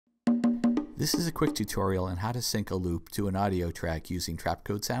This is a quick tutorial on how to sync a loop to an audio track using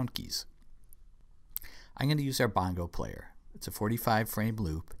trapcode sound keys. I'm going to use our bongo player. It's a 45 frame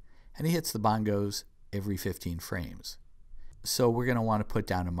loop and he hits the bongos every 15 frames. So we're going to want to put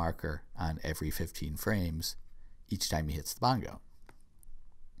down a marker on every 15 frames each time he hits the bongo.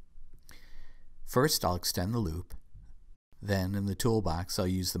 First I'll extend the loop. Then in the toolbox I'll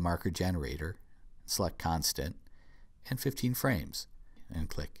use the marker generator, select constant and 15 frames and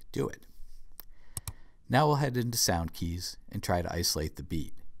click do it. Now we'll head into sound keys and try to isolate the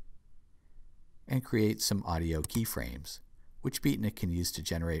beat and create some audio keyframes, which Beatnik can use to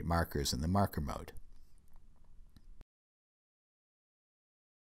generate markers in the marker mode.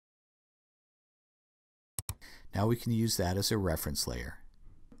 Now we can use that as a reference layer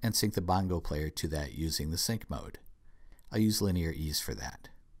and sync the bongo player to that using the sync mode. I'll use linear ease for that.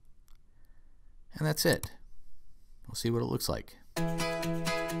 And that's it. We'll see what it looks like.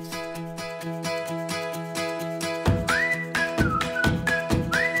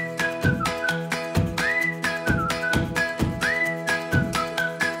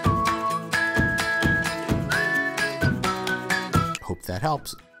 Hope that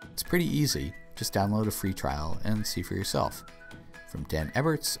helps. It's pretty easy. Just download a free trial and see for yourself. From Dan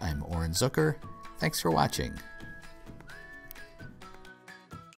Eberts, I'm Oren Zucker. Thanks for watching.